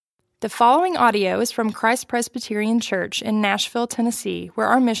The following audio is from Christ Presbyterian Church in Nashville, Tennessee, where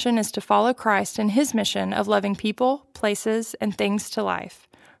our mission is to follow Christ in his mission of loving people, places, and things to life.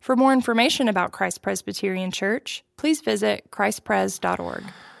 For more information about Christ Presbyterian Church, please visit christpres.org.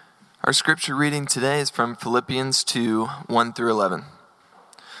 Our scripture reading today is from Philippians 2, 1 through 11.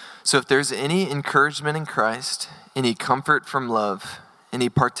 So if there's any encouragement in Christ, any comfort from love, any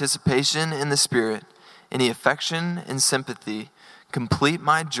participation in the Spirit, any affection and sympathy, complete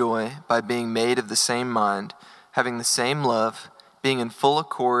my joy by being made of the same mind, having the same love, being in full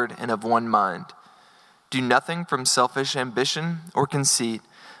accord and of one mind. Do nothing from selfish ambition or conceit,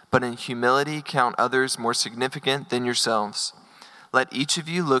 but in humility count others more significant than yourselves. Let each of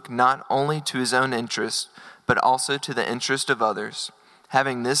you look not only to his own interest, but also to the interest of others,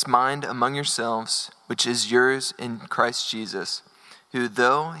 having this mind among yourselves, which is yours in Christ Jesus, who,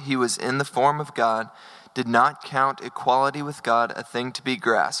 though he was in the form of God, did not count equality with God a thing to be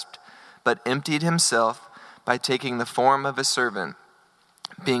grasped, but emptied himself by taking the form of a servant,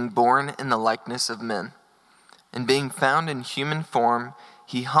 being born in the likeness of men. And being found in human form,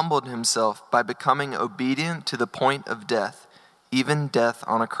 he humbled himself by becoming obedient to the point of death, even death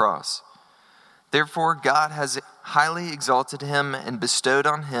on a cross. Therefore God has highly exalted him and bestowed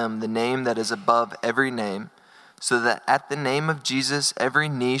on him the name that is above every name, so that at the name of Jesus every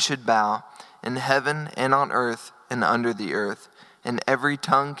knee should bow, in heaven and on earth and under the earth, and every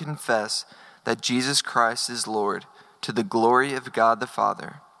tongue confess that Jesus Christ is Lord, to the glory of God the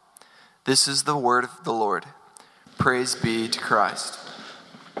Father. This is the word of the Lord. Praise be to Christ.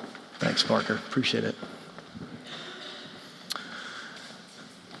 Thanks, Parker. Appreciate it.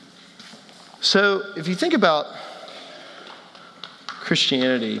 So, if you think about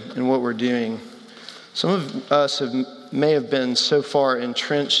Christianity and what we're doing, some of us may have been so far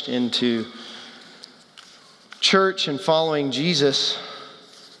entrenched into church and following Jesus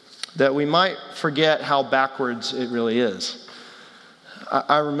that we might forget how backwards it really is.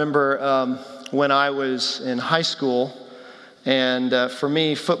 I remember when I was in high school, and for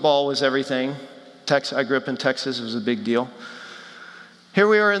me, football was everything. I grew up in Texas. It was a big deal. Here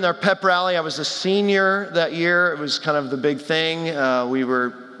we were in our pep rally. I was a senior that year. It was kind of the big thing. We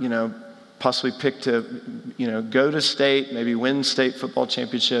were, possibly picked to, go to state, maybe win state football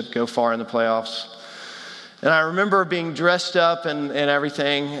championship, go far in the playoffs. And I remember being dressed up and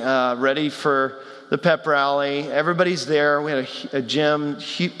everything, ready for the pep rally. Everybody's there. We had a gym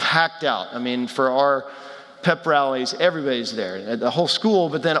packed out. I mean, for our pep rallies, everybody's there. The whole school,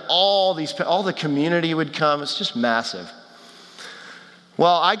 but then all the community would come. It's just massive.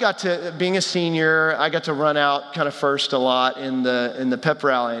 Well, being a senior, I got to run out kind of first a lot in the pep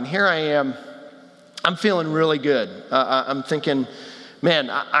rally. And here I am. I'm feeling really good. I'm thinking,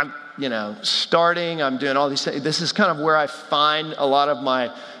 man, I'm starting, I'm doing all these things. This is kind of where I find a lot of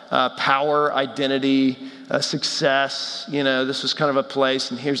my power, identity, success. This was kind of a place,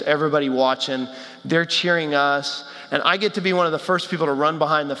 and here's everybody watching. They're cheering us, and I get to be one of the first people to run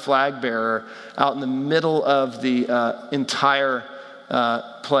behind the flag bearer out in the middle of the entire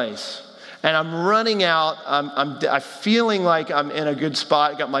place. And I'm running out. I'm feeling like I'm in a good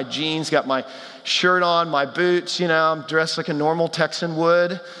spot. I got my jeans, got my shirt on, my boots. I'm dressed like a normal Texan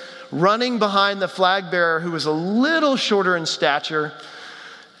would. Running behind the flag bearer who was a little shorter in stature.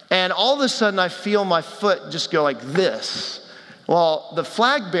 And all of a sudden I feel my foot just go like this. Well, the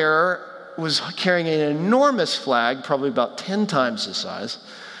flag bearer was carrying an enormous flag, probably about 10 times the size.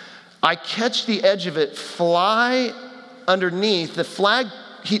 I catch the edge of it, fly underneath. The flag,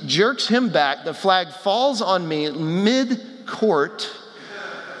 he jerks him back. The flag falls on me mid-court.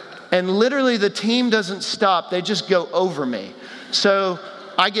 And literally the team doesn't stop. They just go over me. So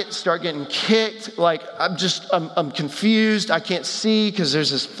I start getting kicked, like I'm confused. I can't see because there's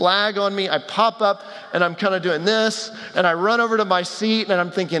this flag on me. I pop up and I'm kind of doing this, and I run over to my seat and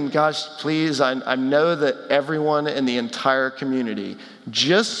I'm thinking, gosh, please, I know that everyone in the entire community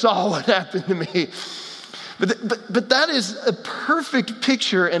just saw what happened to me. But that is a perfect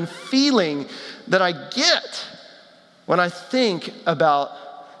picture and feeling that I get when I think about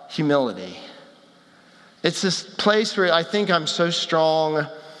humility. It's this place where I think I'm so strong.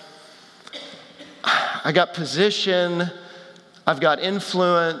 I got position. I've got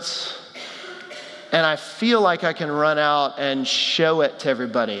influence. And I feel like I can run out and show it to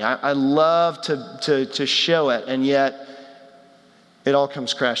everybody. I love to show it, and yet it all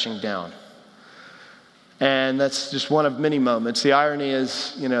comes crashing down. And that's just one of many moments. The irony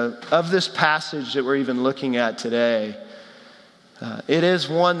is, of this passage that we're even looking at today, it is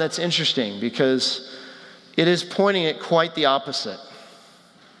one that's interesting because it is pointing at quite the opposite.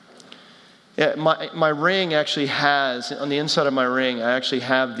 Yeah, my ring actually has, on the inside of my ring, I actually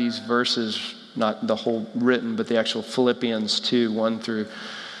have these verses, not the whole written, but the actual Philippians 2, 1 through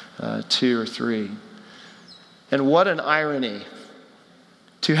 2 or 3. And what an irony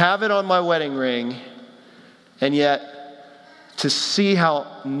to have it on my wedding ring and yet to see how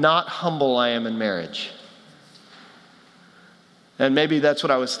not humble I am in marriage. And maybe that's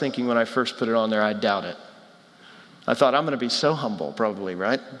what I was thinking when I first put it on there. I doubt it. I thought, I'm going to be so humble, probably,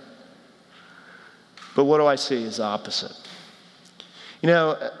 right? But what do I see is the opposite. You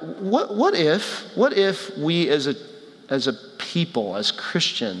know, what if we as a people, as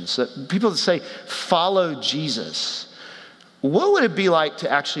Christians, people that say, follow Jesus, what would it be like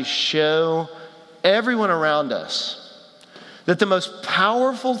to actually show everyone around us that the most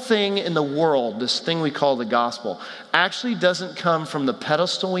powerful thing in the world, this thing we call the gospel, actually doesn't come from the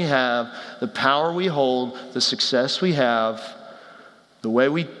pedestal we have, the power we hold, the success we have, the way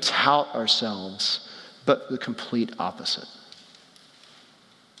we tout ourselves, but the complete opposite?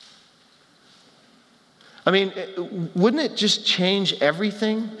 I mean, wouldn't it just change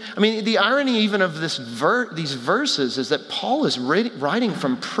everything? I mean, the irony even of these verses is that Paul is writing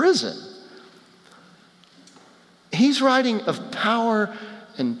from prison. He's writing of power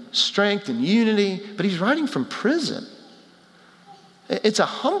and strength and unity, but he's writing from prison. It's a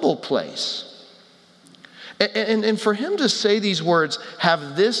humble place. And for him to say these words,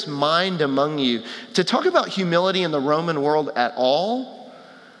 have this mind among you, to talk about humility in the Roman world at all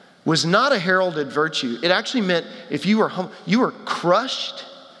was not a heralded virtue. It actually meant if you were humble, you were crushed,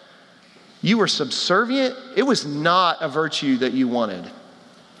 you were subservient, it was not a virtue that you wanted.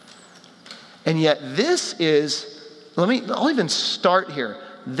 And yet this is, I'll even start here.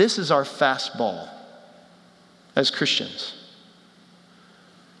 This is our fastball as Christians,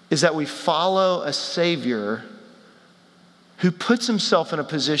 is that we follow a Savior who puts himself in a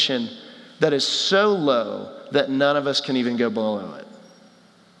position that is so low that none of us can even go below it.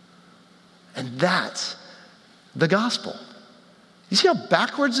 And that's the gospel. You see how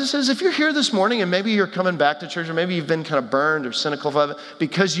backwards this is? If you're here this morning and maybe you're coming back to church, or maybe you've been kind of burned or cynical of it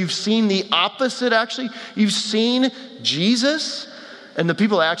because you've seen the opposite actually. You've seen Jesus and the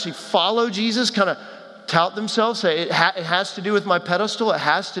people that actually follow Jesus kind of tout themselves, say it has to do with my pedestal, it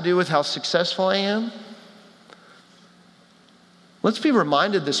has to do with how successful I am. Let's be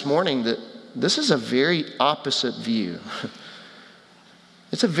reminded this morning that this is a very opposite view.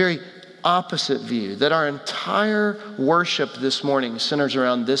 It's a very opposite view, that our entire worship this morning centers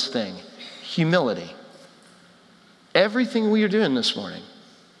around this thing, humility. Everything we are doing this morning,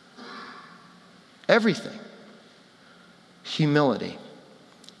 everything, humility.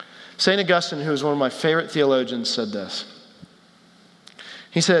 St. Augustine, who is one of my favorite theologians, said this.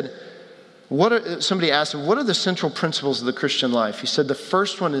 He said, somebody asked him, what are the central principles of the Christian life? He said, the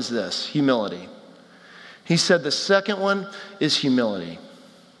first one is this, humility. He said, the second one is humility.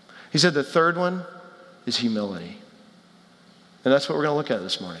 He said, the third one is humility. And that's what we're going to look at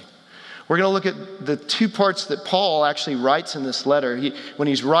this morning. We're going to look at the two parts that Paul actually writes in this letter. When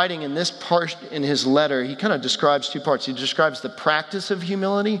he's writing in this part in his letter, he kind of describes two parts. He describes the practice of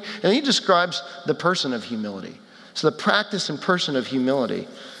humility, and he describes the person of humility. So the practice and person of humility.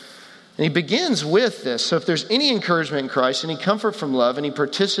 And he begins with this. So if there's any encouragement in Christ, any comfort from love, any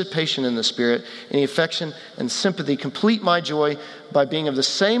participation in the Spirit, any affection and sympathy, complete my joy by being of the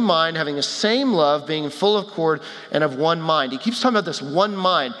same mind, having the same love, being full of accord and of one mind. He keeps talking about this one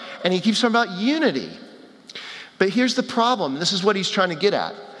mind, and he keeps talking about unity. But here's the problem. This is what he's trying to get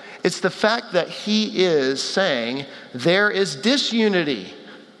at. It's the fact that he is saying there is disunity.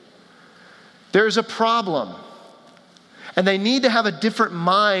 There's a problem. And they need to have a different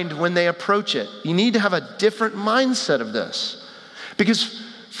mind when they approach it. You need to have a different mindset of this. Because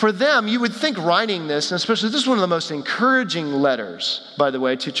for them, you would think writing this, and especially this is one of the most encouraging letters, by the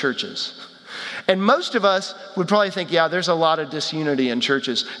way, to churches. And most of us would probably think, yeah, there's a lot of disunity in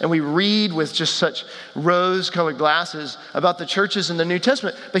churches. And we read with just such rose-colored glasses about the churches in the New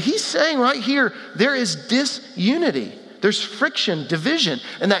Testament. But he's saying right here, there is disunity. There's friction, division.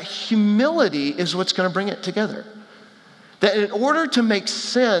 And that humility is what's going to bring it together. That in order to make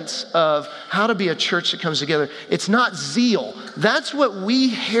sense of how to be a church that comes together, it's not zeal. That's what we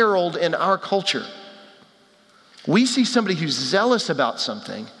herald in our culture. We see somebody who's zealous about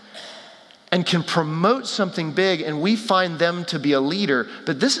something and can promote something big, and we find them to be a leader.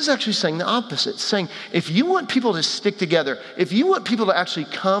 But this is actually saying the opposite. It's saying if you want people to stick together, if you want people to actually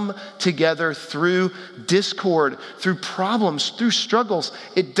come together through discord, through problems, through struggles,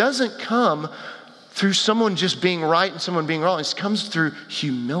 it doesn't come through someone just being right and someone being wrong. It comes through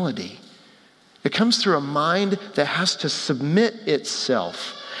humility. It comes through a mind that has to submit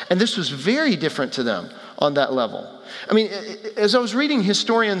itself And this was very different to them on that level. I mean, as I was reading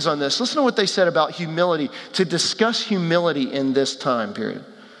historians on this, listen to what they said about humility, to discuss humility in this time period.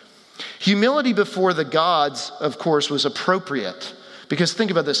 Humility before the gods, of course, was appropriate. Because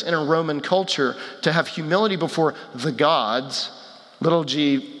think about this, in a Roman culture, to have humility before the gods, little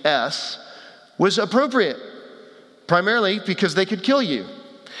g-s, was appropriate. Primarily because they could kill you.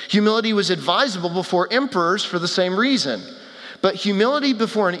 Humility was advisable before emperors for the same reason. But humility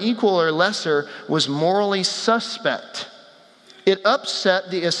before an equal or lesser was morally suspect. It upset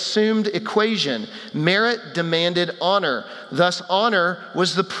the assumed equation. Merit demanded honor. Thus, honor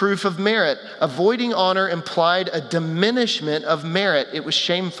was the proof of merit. Avoiding honor implied a diminishment of merit. It was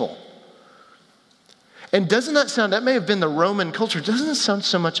shameful. And doesn't that sound, that may have been the Roman culture, doesn't it sound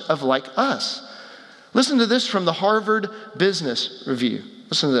so much of like us? Listen to this from the Harvard Business Review.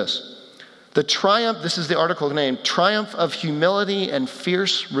 Listen to this. The triumph, this is the article named, Triumph of Humility and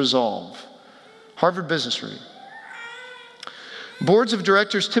Fierce Resolve. Harvard Business Review. Boards of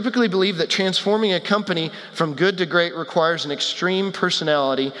directors typically believe that transforming a company from good to great requires an extreme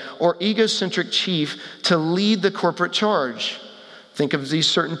personality or egocentric chief to lead the corporate charge. Think of these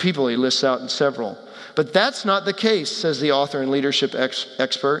certain people, he lists out in several. But that's not the case, says the author and leadership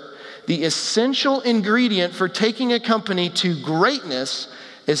expert. The essential ingredient for taking a company to greatness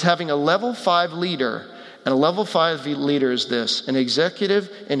is having a level 5 leader. And a level 5 leader is this, an executive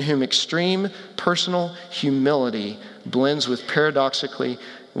in whom extreme personal humility blends with paradoxically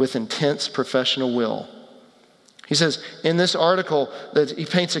with intense professional will. He says in this article that he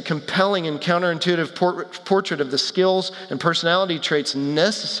paints a compelling and counterintuitive portrait of the skills and personality traits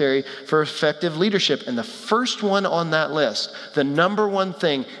necessary for effective leadership. And the first one on that list, the number one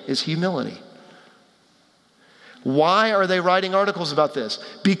thing, is humility. Why are they writing articles about this?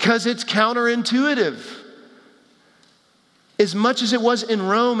 Because it's counterintuitive. As much as it was in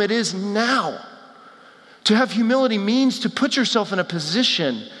Rome, it is now. To have humility means to put yourself in a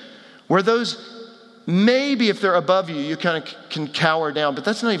position where those, maybe if they're above you, you kind of can cower down, but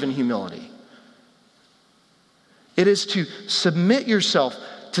that's not even humility. It is to submit yourself,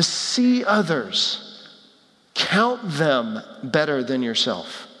 to see others, count them better than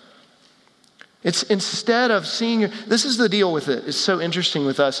yourself. It's instead of seeing, this is the deal with it. It's so interesting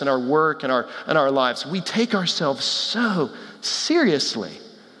with us in our work and our lives. We take ourselves so seriously.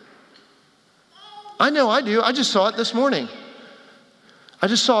 I know I do. I just saw it this morning. I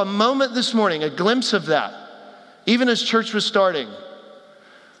just saw a moment this morning, a glimpse of that, even as church was starting,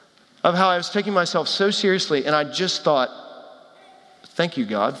 of how I was taking myself so seriously, and I just thought, thank you,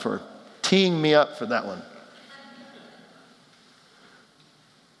 God, for teeing me up for that one.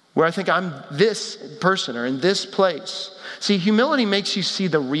 Where I think I'm this person or in this place. See, humility makes you see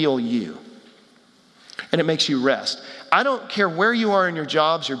the real you. And it makes you rest. I don't care where you are in your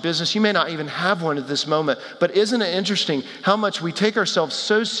jobs, your business. You may not even have one at this moment. But isn't it interesting how much we take ourselves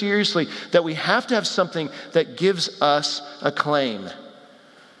so seriously that we have to have something that gives us acclaim?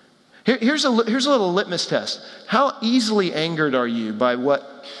 Here's a little litmus test. How easily angered are you by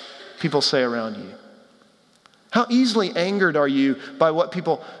what people say around you? How easily angered are you by what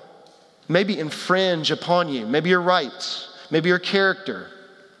people maybe infringe upon you? Maybe your rights, maybe your character.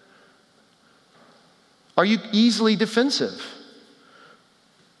 Are you easily defensive?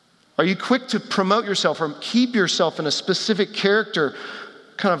 Are you quick to promote yourself or keep yourself in a specific character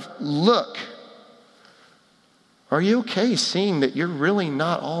kind of look? Are you okay seeing that you're really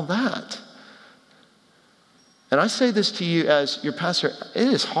not all that? And I say this to you as your pastor, it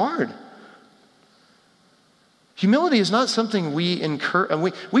is hard. Humility is not something we incur, and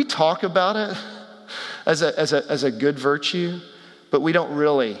we talk about it as a good virtue, but we don't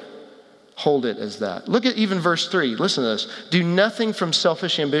really hold it as that. Look at even verse 3. Listen to this. Do nothing from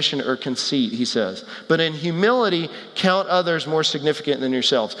selfish ambition or conceit, he says, but in humility count others more significant than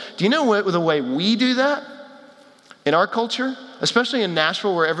yourselves. Do you know what the way we do that in our culture, especially in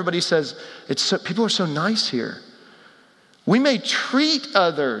Nashville, where everybody says people are so nice here? We may treat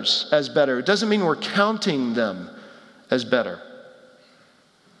others as better. It doesn't mean we're counting them as better.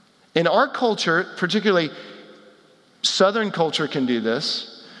 In our culture, particularly Southern culture can do this.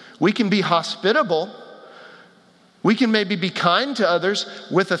 We can be hospitable. We can maybe be kind to others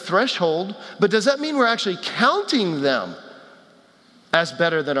with a threshold, but does that mean we're actually counting them as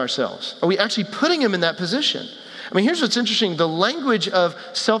better than ourselves? Are we actually putting them in that position? I mean, here's what's interesting. The language of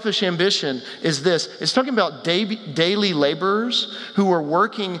selfish ambition is this. It's talking about daily laborers who were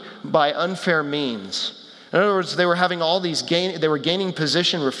working by unfair means. In other words, they were having all these they were gaining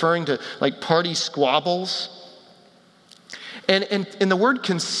position, referring to like party squabbles. And the word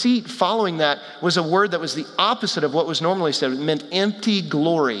conceit following that was a word that was the opposite of what was normally said. It meant empty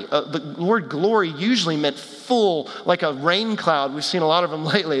glory. The word glory usually meant full, like a rain cloud. We've seen a lot of them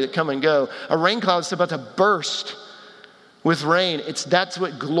lately that come and go. A rain cloud is about to burst with rain. That's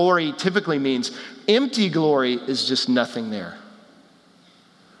what glory typically means. Empty glory is just nothing there.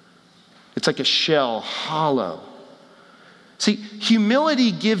 It's like a shell, hollow. See,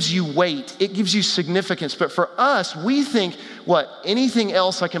 humility gives you weight. It gives you significance. But for us, we think, anything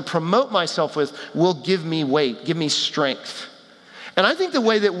else I can promote myself with will give me weight, give me strength. And I think the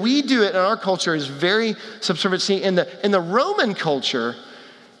way that we do it in our culture is very subservient. See, in the Roman culture,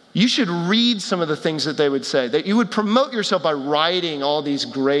 you should read some of the things that they would say. That you would promote yourself by writing all these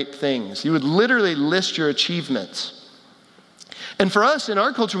great things. You would literally list your achievements. And for us, in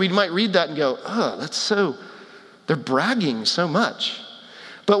our culture, we might read that and go, they're bragging so much.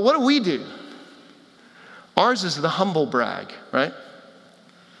 But what do? Ours is the humble brag, right?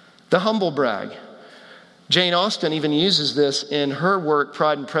 The humble brag. Jane Austen even uses this in her work,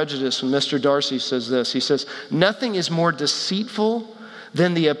 Pride and Prejudice, when Mr. Darcy says this. He says, nothing is more deceitful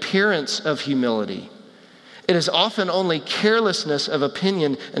than the appearance of humility. It is often only carelessness of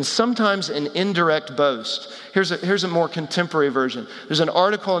opinion and sometimes an indirect boast. Here's a more contemporary version. There's an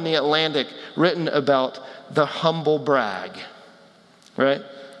article in The Atlantic written about the humble brag, right?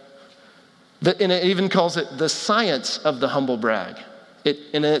 And it even calls it the science of the humble brag.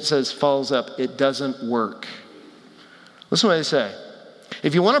 And it says, follows up, it doesn't work. Listen to what they say.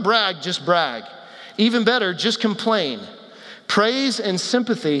 If you want to brag, just brag. Even better, just complain. Praise and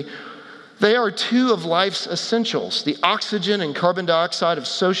sympathy, they are two of life's essentials, the oxygen and carbon dioxide of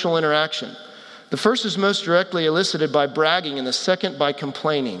social interaction. The first is most directly elicited by bragging, and the second by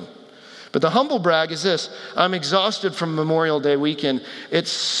complaining. But the humble brag is this: I'm exhausted from Memorial Day weekend.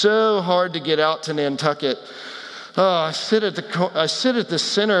 It's so hard to get out to Nantucket. I sit at the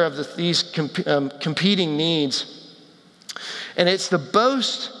center of these competing needs. And it's the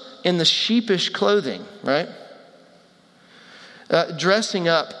boast in the sheepish clothing, right? Dressing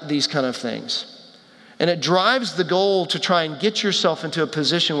up these kind of things. And it drives the goal to try and get yourself into a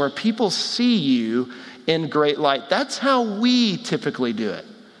position where people see you in great light. That's how we typically do it.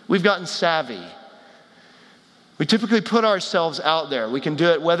 We've gotten savvy. We typically put ourselves out there. We can do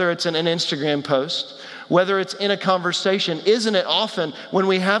it whether it's in an Instagram post, whether it's in a conversation. Isn't it often when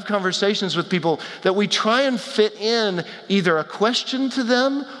we have conversations with people that we try and fit in either a question to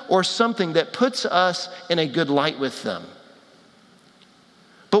them or something that puts us in a good light with them?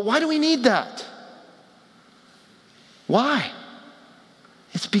 But why do we need that? Why?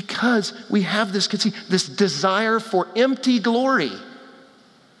 It's because we have this desire for empty glory.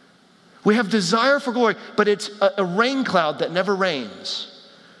 We have desire for glory, but it's a rain cloud that never rains.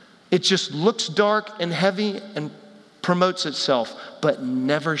 It just looks dark and heavy and promotes itself, but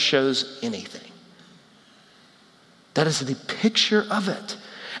never shows anything. That is the picture of it.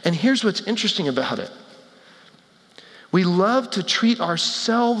 And here's what's interesting about it. We love to treat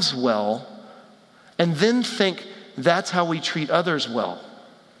ourselves well and then think that's how we treat others well.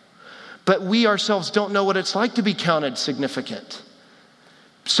 But we ourselves don't know what it's like to be counted significant.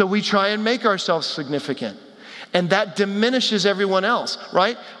 So we try and make ourselves significant. And that diminishes everyone else,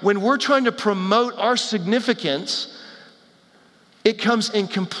 right? When we're trying to promote our significance, it comes in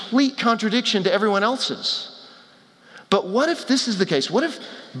complete contradiction to everyone else's. But what if this is the case? What if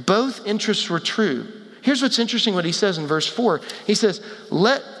both interests were true? Here's what's interesting what he says in verse 4. He says,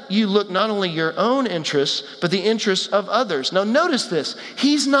 let you look not only your own interests, but the interests of others. Now notice this.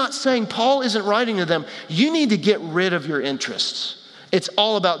 He's not saying, Paul isn't writing to them, you need to get rid of your interests. It's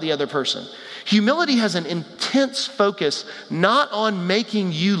all about the other person. Humility has an intense focus not on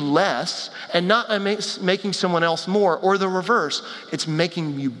making you less and not on making someone else more, or the reverse. It's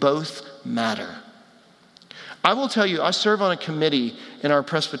making you both matter. I will tell you, I serve on a committee in our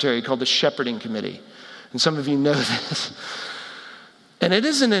presbytery called the Shepherding Committee. And some of you know this. And it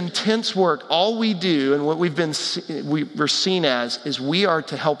is an intense work. All we do and what we're seen as is we are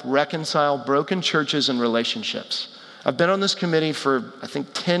to help reconcile broken churches and relationships. I've been on this committee for, I think,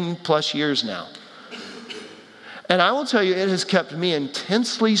 10 plus years now. And I will tell you, it has kept me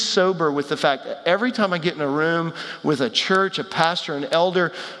intensely sober with the fact that every time I get in a room with a church, a pastor, an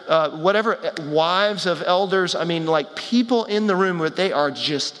elder, wives of elders, like people in the room where they are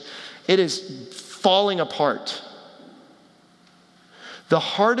just, it is falling apart. The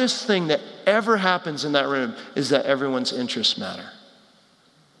hardest thing that ever happens in that room is that everyone's interests matter.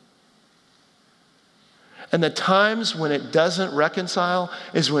 And the times when it doesn't reconcile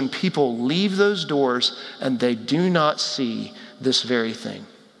is when people leave those doors and they do not see this very thing.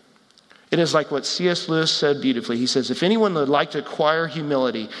 It is like what C.S. Lewis said beautifully. He says, if anyone would like to acquire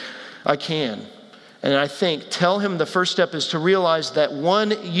humility, I can. And I think, tell him the first step is to realize that,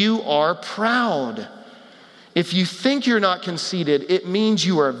 one, you are proud. If you think you're not conceited, it means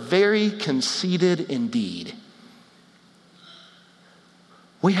you are very conceited indeed.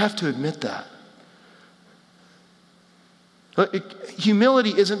 We have to admit that. Humility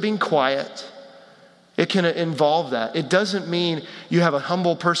isn't being quiet. It can involve that. It doesn't mean you have a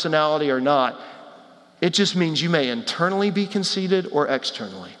humble personality or not. It just means you may internally be conceited or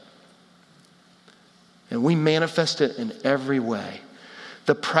externally. And we manifest it in every way.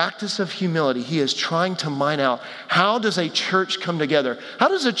 The practice of humility, he is trying to mine out, how does a church come together? How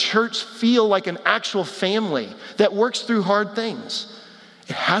does a church feel like an actual family that works through hard things?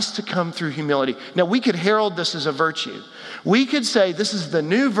 It has to come through humility. Now, we could herald this as a virtue. We could say this is the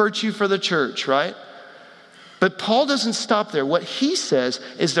new virtue for the church, right? But Paul doesn't stop there. What he says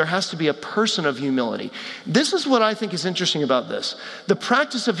is there has to be a person of humility. This is what I think is interesting about this. The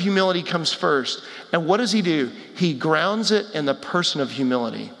practice of humility comes first. And what does he do? He grounds it in the person of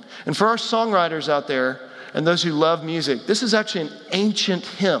humility. And for our songwriters out there and those who love music, this is actually an ancient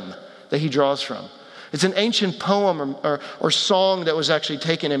hymn that he draws from. It's an ancient poem or song that was actually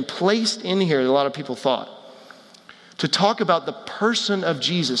taken and placed in here, a lot of people thought, to talk about the person of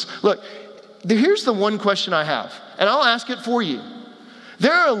Jesus. Look, here's the one question I have, and I'll ask it for you.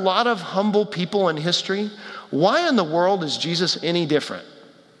 There are a lot of humble people in history. Why in the world is Jesus any different?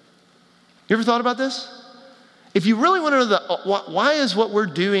 You ever thought about this? If you really want to know why is what we're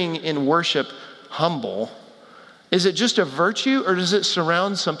doing in worship humble, is it just a virtue or does it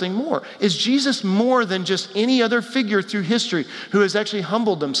surround something more? Is Jesus more than just any other figure through history who has actually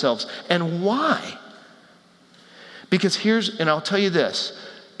humbled themselves? And why? Because and I'll tell you this,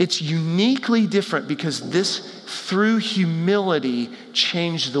 it's uniquely different because this, through humility,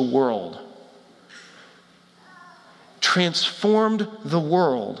 changed the world. Transformed the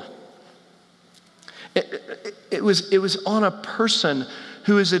world. It was on a person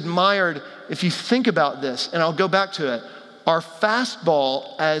who is admired. If you think about this, and I'll go back to it, our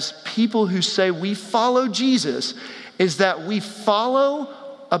fastball as people who say we follow Jesus is that we follow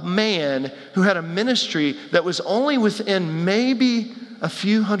a man who had a ministry that was only within maybe a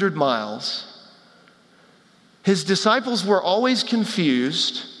few hundred miles. His disciples were always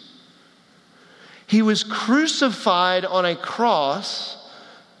confused. He was crucified on a cross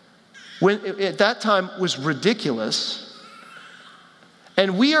when at that time was ridiculous.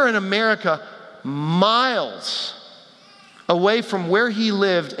 And we are in America miles away from where he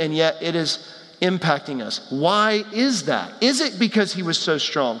lived, and yet it is impacting us. Why is that? Is it because he was so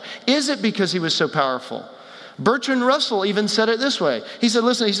strong? Is it because he was so powerful? Bertrand Russell even said it this way. He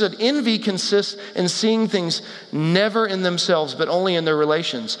said, envy consists in seeing things never in themselves, but only in their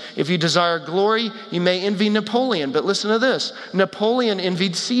relations. If you desire glory, you may envy Napoleon. But listen to this. Napoleon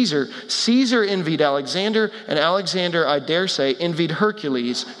envied Caesar. Caesar envied Alexander. And Alexander, I dare say, envied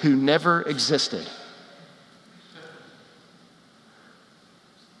Hercules, who never existed.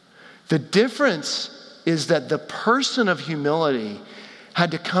 The difference is that the person of humility had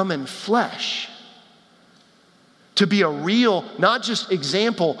to come in flesh. To be a real, not just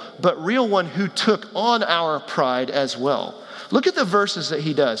example, but real one who took on our pride as well. Look at the verses that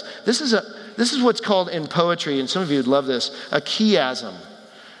he does. This is what's called in poetry, and some of you would love this, a chiasm.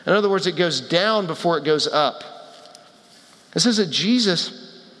 In other words, it goes down before it goes up. It says that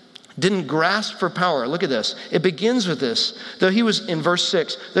Jesus didn't grasp for power. Look at this. It begins with this. Though he was, in verse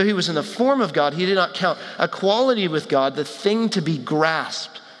 6, though he was in the form of God, he did not count equality with God the thing to be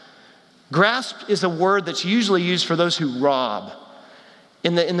grasped. Grasp is a word that's usually used for those who rob.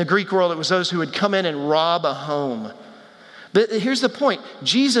 In the Greek world, it was those who would come in and rob a home. But here's the point.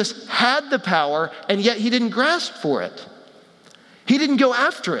 Jesus had the power, and yet he didn't grasp for it. He didn't go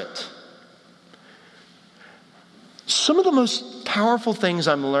after it. Some of the most powerful things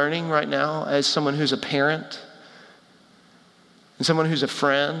I'm learning right now as someone who's a parent, and someone who's a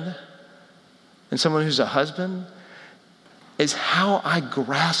friend, and someone who's a husband, is how I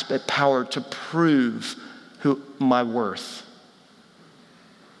grasp at power to prove my worth.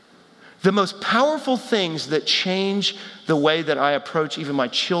 The most powerful things that change the way that I approach even my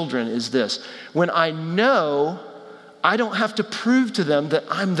children is this. When I know I don't have to prove to them that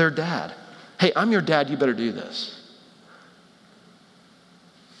I'm their dad. Hey, I'm your dad, you better do this.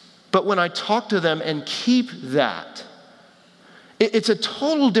 But when I talk to them and keep that, it's a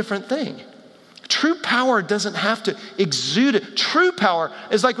total different thing. True power doesn't have to exude it. True power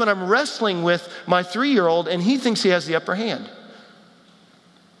is like when I'm wrestling with my 3-year-old and he thinks he has the upper hand.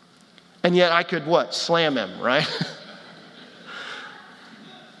 And yet I could, slam him, right?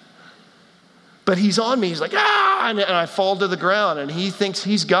 But he's on me. He's like, ah, and I fall to the ground, and he thinks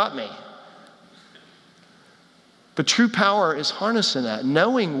he's got me. But true power is harnessing that,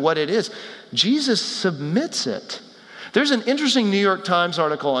 knowing what it is. Jesus submits it. There's an interesting New York Times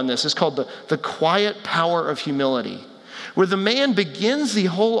article on this. It's called The Quiet Power of Humility, where the man begins the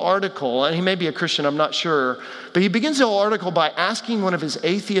whole article, and he may be a Christian, I'm not sure, but he begins the whole article by asking one of his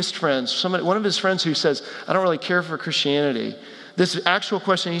atheist friends, one of his friends who says, I don't really care for Christianity, this actual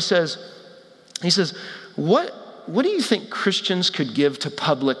question. He says, what do you think Christians could give to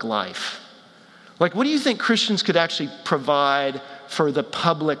public life? Like, what do you think Christians could actually provide for the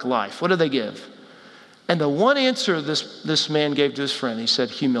public life? What do they give? And the one answer this man gave to his friend, he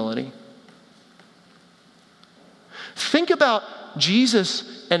said, humility. Think about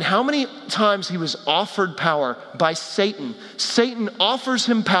Jesus and how many times he was offered power by Satan. Satan offers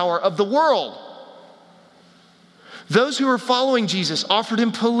him power of the world. Those who are following Jesus offered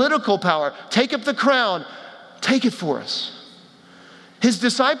him political power. Take up the crown, take it for us. His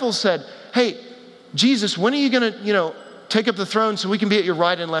disciples said, hey, Jesus, when are you going to, take up the throne so we can be at your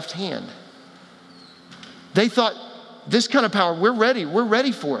right and left hand? They thought, this kind of power, we're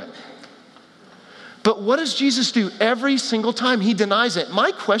ready for it. But what does Jesus do every single time? He denies it.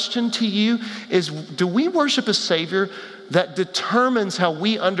 My question to you is, do we worship a Savior that determines how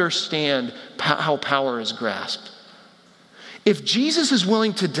we understand how power is grasped? If Jesus is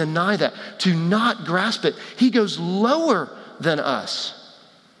willing to deny that, to not grasp it, he goes lower than us.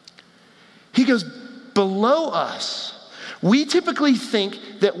 He goes below us. We typically think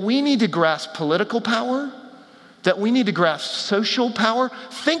that we need to grasp political power, that we need to grasp social power.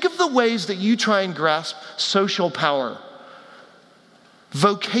 Think of the ways that you try and grasp social power.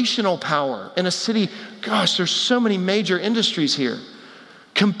 Vocational power. In a city, gosh, there's so many major industries here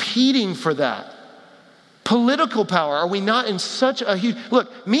competing for that. Political power. Are we not in such a huge...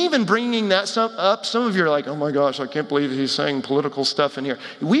 Look, me even bringing that up, some of you are like, oh my gosh, I can't believe he's saying political stuff in here.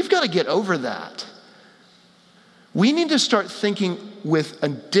 We've got to get over that. We need to start thinking with a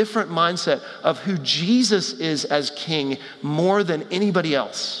different mindset of who Jesus is as king more than anybody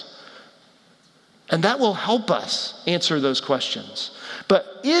else. And that will help us answer those questions. But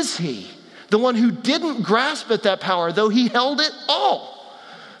is he the one who didn't grasp at that power, though he held it all?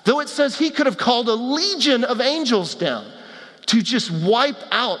 Though it says he could have called a legion of angels down to just wipe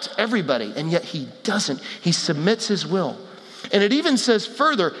out everybody, and yet he doesn't. He submits his will. And it even says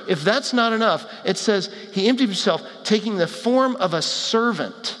further, if that's not enough, it says he emptied himself, taking the form of a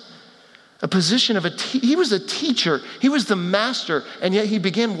servant, a position of he was a teacher, he was the master, and yet he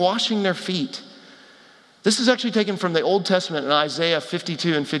began washing their feet. This is actually taken from the Old Testament in Isaiah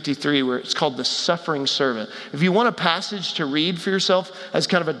 52 and 53, where it's called the suffering servant. If you want a passage to read for yourself as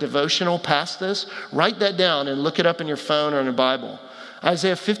kind of a devotional past this, write that down and look it up in your phone or in a Bible.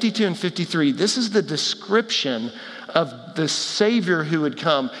 Isaiah 52 and 53, this is the description of the Savior who would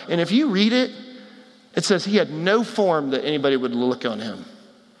come. And if you read it, it says he had no form that anybody would look on him.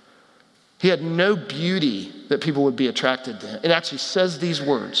 He had no beauty that people would be attracted to him. It actually says these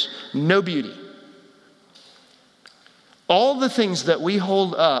words, no beauty. All the things that we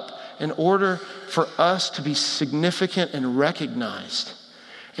hold up in order for us to be significant and recognized.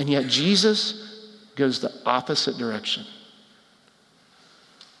 And yet Jesus goes the opposite direction.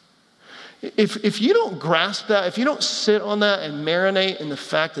 If you don't grasp that, if you don't sit on that and marinate in the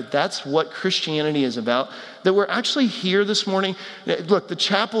fact that that's what Christianity is about, that we're actually here this morning. Look, the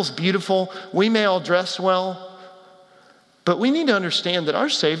chapel's beautiful. We may all dress well, but we need to understand that our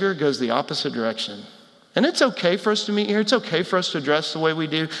Savior goes the opposite direction. And it's okay for us to meet here. It's okay for us to dress the way we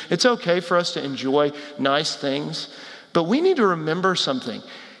do. It's okay for us to enjoy nice things. But we need to remember something.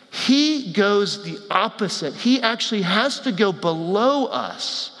 He goes the opposite. He actually has to go below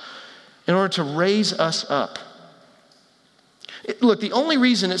us in order to raise us up. Look, the only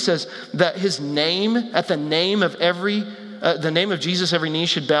reason it says that his name, at the name of the name of Jesus, every knee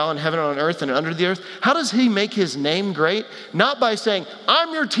should bow in heaven and on earth and under the earth. How does he make his name great? Not by saying,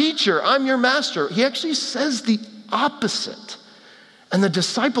 I'm your teacher, I'm your master. He actually says the opposite. And the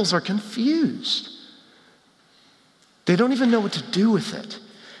disciples are confused. They don't even know what to do with it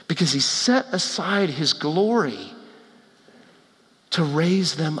because he set aside his glory to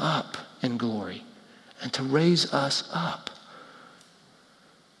raise them up in glory and to raise us up.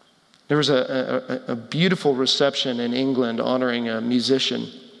 There was a beautiful reception in England honoring a musician,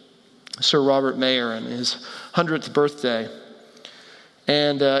 Sir Robert Mayer, and his 100th birthday.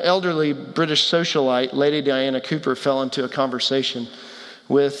 And elderly British socialite, Lady Diana Cooper, fell into a conversation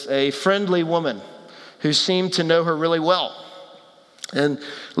with a friendly woman who seemed to know her really well. And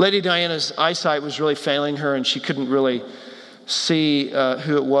Lady Diana's eyesight was really failing her, and she couldn't really see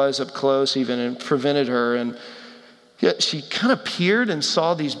who it was up close even, and prevented her. And yet she kind of peered and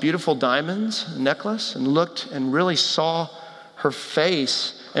saw these beautiful diamonds, necklace, and looked and really saw her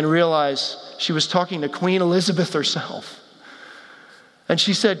face and realized she was talking to Queen Elizabeth herself. And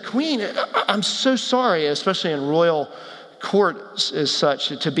she said, "Queen, I'm so sorry," especially in royal court as such,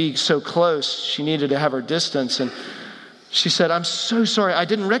 to be so close. She needed to have her distance. And she said, "I'm so sorry. I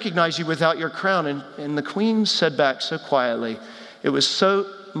didn't recognize you without your crown." And the Queen said back so quietly, "It was so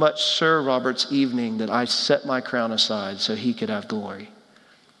much Sir Robert's evening that I set my crown aside so he could have glory."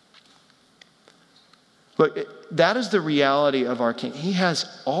 Look, that is the reality of our King. He has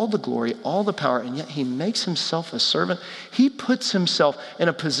all the glory, all the power, and yet he makes himself a servant. He puts himself in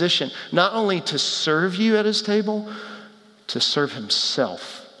a position not only to serve you at his table, to serve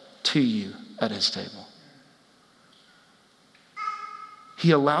himself to you at his table.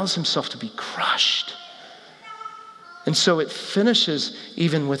 He allows himself to be crushed. And so it finishes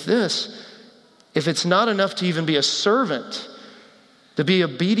even with this. If it's not enough to even be a servant, to be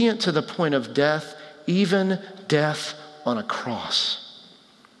obedient to the point of death, even death on a cross.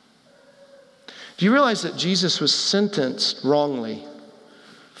 Do you realize that Jesus was sentenced wrongly,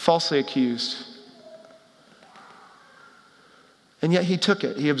 falsely accused? And yet he took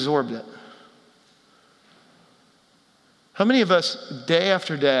it, he absorbed it. How many of us, day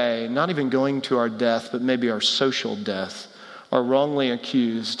after day, not even going to our death, but maybe our social death, are wrongly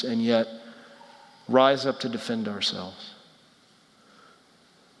accused and yet rise up to defend ourselves?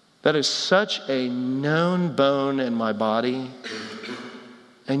 That is such a known bone in my body.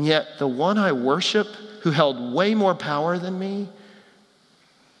 And yet the one I worship, who held way more power than me,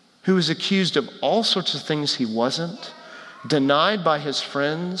 who was accused of all sorts of things he wasn't, denied by his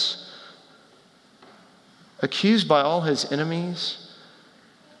friends, accused by all his enemies,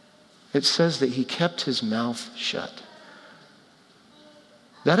 it says that he kept his mouth shut.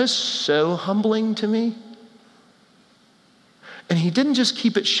 That is so humbling to me. And he didn't just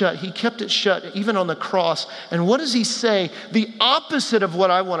keep it shut, he kept it shut even on the cross. And what does he say? The opposite of what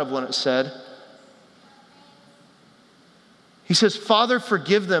I would have said. He says, "Father,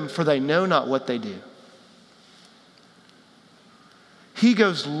 forgive them, for they know not what they do." He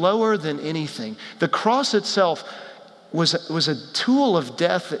goes lower than anything. The cross itself was a tool of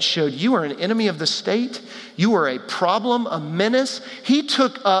death that showed you are an enemy of the state. You are a problem, a menace. He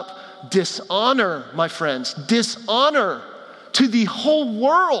took up dishonor, my friends, dishonor to the whole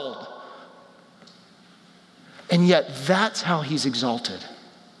world. And yet that's how he's exalted.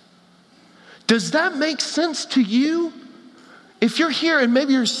 Does that make sense to you? If you're here and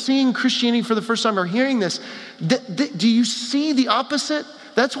maybe you're seeing Christianity for the first time or hearing this, do you see the opposite?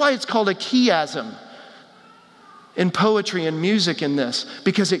 That's why it's called a chiasm in poetry and music in this,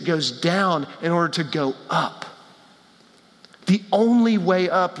 because it goes down in order to go up. The only way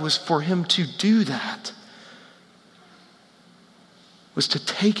up was for him to do that, was to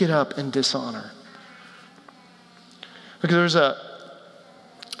take it up in dishonor. Because there was a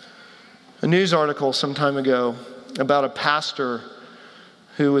news article some time ago about a pastor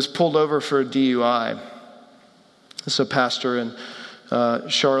who was pulled over for a DUI. This is a pastor in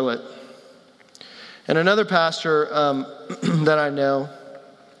Charlotte. And another pastor that I know,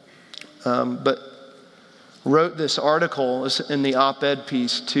 but wrote this article in the op-ed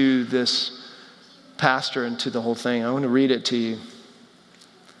piece to this pastor and to the whole thing. I want to read it to you.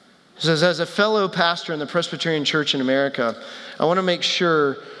 It says, "As a fellow pastor in the Presbyterian Church in America, I want to make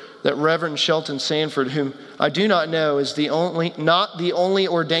sure that Reverend Shelton Sanford, whom I do not know, is not the only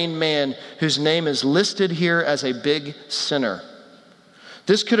ordained man whose name is listed here as a big sinner.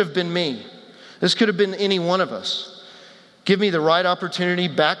 This could have been me. This could have been any one of us. Give me the right opportunity,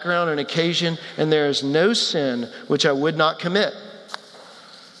 background, and occasion, and there is no sin which I would not commit.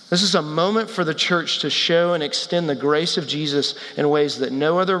 This is a moment for the church to show and extend the grace of Jesus in ways that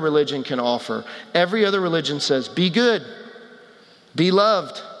no other religion can offer. Every other religion says, be good, be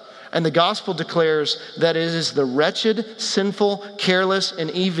loved. And the gospel declares that it is the wretched, sinful, careless,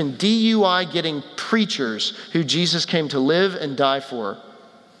 and even DUI-getting preachers who Jesus came to live and die for.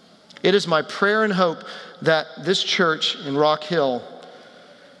 It is my prayer and hope that this church in Rock Hill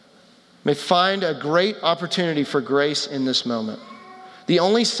may find a great opportunity for grace in this moment. The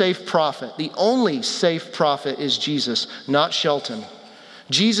only safe prophet is Jesus, not Shelton.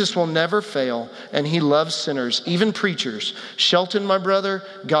 Jesus will never fail, and he loves sinners, even preachers. Shelton, my brother,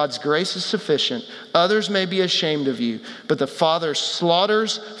 God's grace is sufficient. Others may be ashamed of you, but the Father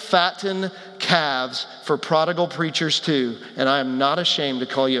slaughters fattened calves for prodigal preachers too. And I am not ashamed to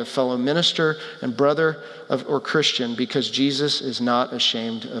call you a fellow minister and brother or Christian, because Jesus is not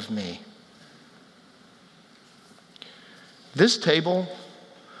ashamed of me." This table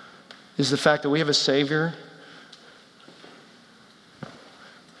is the fact that we have a Savior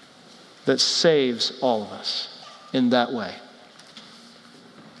that saves all of us in that way.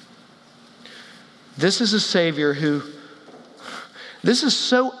 This is a Savior this is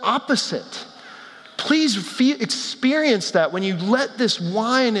so opposite. Please experience that when you let this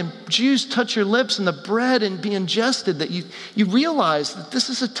wine and juice touch your lips and the bread and be ingested, that you realize that this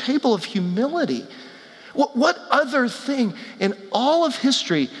is a table of humility. What other thing in all of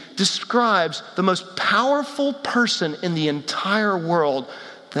history describes the most powerful person in the entire world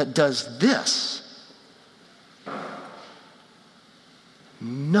that does this?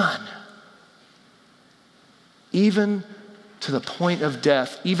 None. Even to the point of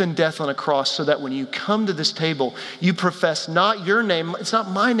death, even death on a cross, so that when you come to this table, you profess not your name. It's not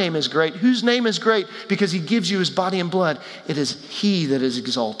my name is great. Whose name is great? Because he gives you his body and blood. It is he that is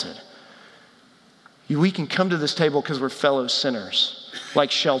exalted. We can come to this table because we're fellow sinners,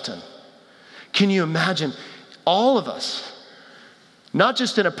 like Shelton. Can you imagine all of us, not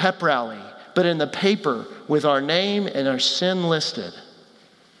just in a pep rally, but in the paper with our name and our sin listed?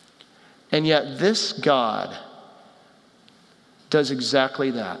 And yet this God does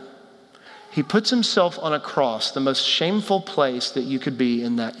exactly that. He puts himself on a cross, the most shameful place that you could be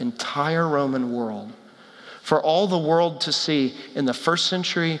in that entire Roman world, for all the world to see in the first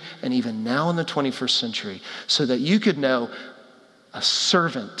century and even now in the 21st century, so that you could know a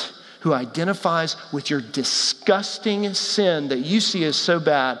servant who identifies with your disgusting sin that you see as so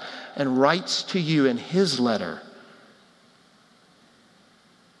bad and writes to you in his letter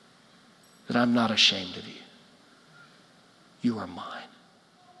that I'm not ashamed of you. You are mine.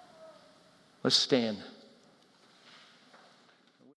 Let's stand.